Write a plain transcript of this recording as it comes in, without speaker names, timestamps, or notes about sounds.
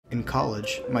In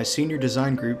college, my senior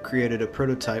design group created a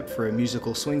prototype for a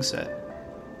musical swing set.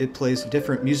 It plays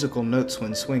different musical notes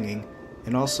when swinging,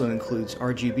 and also includes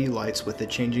RGB lights with a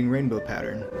changing rainbow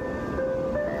pattern.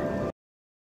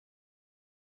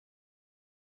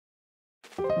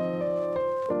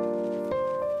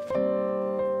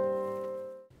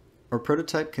 Our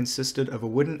prototype consisted of a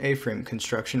wooden A-frame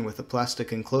construction with a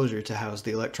plastic enclosure to house the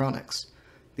electronics.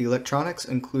 The electronics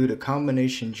include a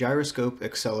combination gyroscope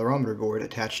accelerometer board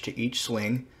attached to each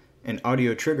swing, an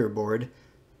audio trigger board,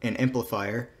 an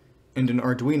amplifier, and an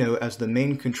Arduino as the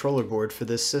main controller board for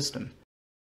this system.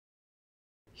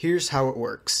 Here's how it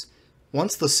works.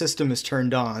 Once the system is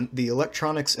turned on, the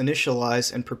electronics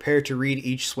initialize and prepare to read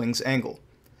each swing's angle.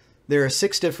 There are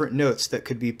 6 different notes that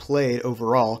could be played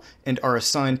overall and are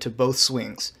assigned to both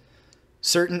swings.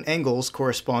 Certain angles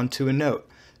correspond to a note.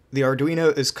 The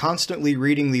Arduino is constantly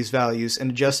reading these values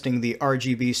and adjusting the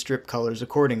RGB strip colors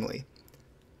accordingly.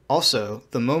 Also,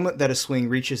 the moment that a swing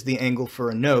reaches the angle for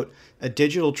a note, a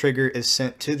digital trigger is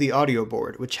sent to the audio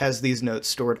board, which has these notes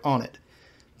stored on it.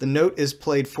 The note is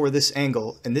played for this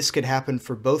angle, and this could happen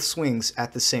for both swings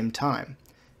at the same time.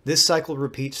 This cycle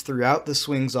repeats throughout the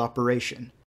swing's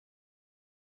operation.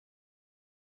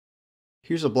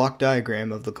 Here's a block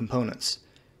diagram of the components.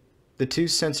 The 2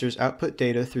 sensors output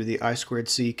data through the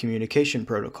I2C communication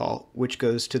protocol, which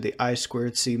goes to the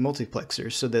I2C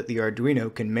multiplexer so that the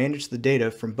Arduino can manage the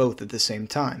data from both at the same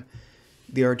time.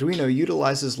 The Arduino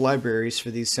utilizes libraries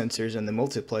for these sensors and the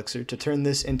multiplexer to turn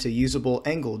this into usable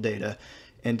angle data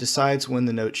and decides when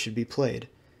the note should be played.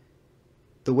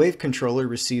 The wave controller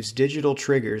receives digital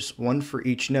triggers, one for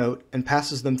each note, and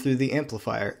passes them through the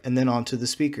amplifier and then onto the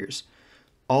speakers.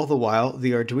 All the while,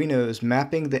 the Arduino is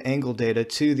mapping the angle data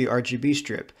to the RGB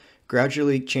strip,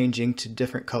 gradually changing to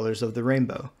different colors of the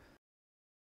rainbow.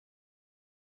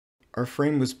 Our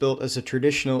frame was built as a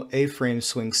traditional A-frame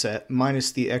swing set,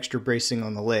 minus the extra bracing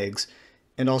on the legs,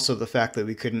 and also the fact that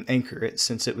we couldn't anchor it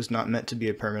since it was not meant to be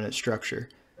a permanent structure.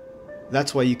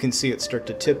 That's why you can see it start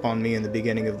to tip on me in the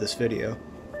beginning of this video.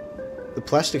 The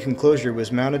plastic enclosure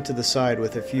was mounted to the side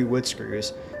with a few wood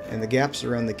screws, and the gaps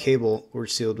around the cable were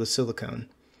sealed with silicone.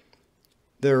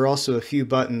 There are also a few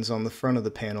buttons on the front of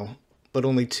the panel, but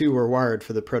only 2 were wired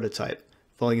for the prototype,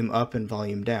 volume up and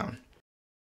volume down.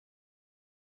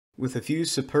 With a few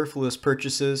superfluous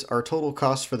purchases, our total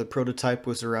cost for the prototype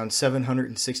was around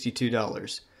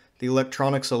 $762. The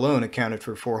electronics alone accounted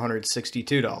for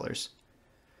 $462.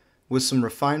 With some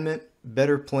refinement,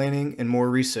 better planning, and more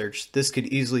research, this could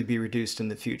easily be reduced in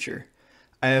the future.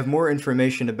 I have more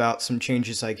information about some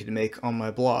changes I could make on my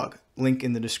blog, link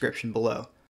in the description below.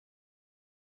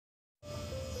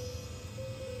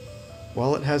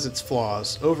 While it has its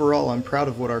flaws, overall I'm proud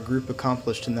of what our group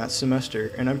accomplished in that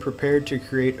semester, and I'm prepared to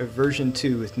create a version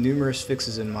 2 with numerous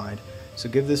fixes in mind, so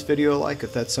give this video a like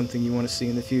if that's something you want to see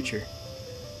in the future.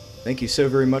 Thank you so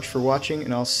very much for watching,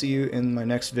 and I'll see you in my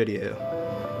next video.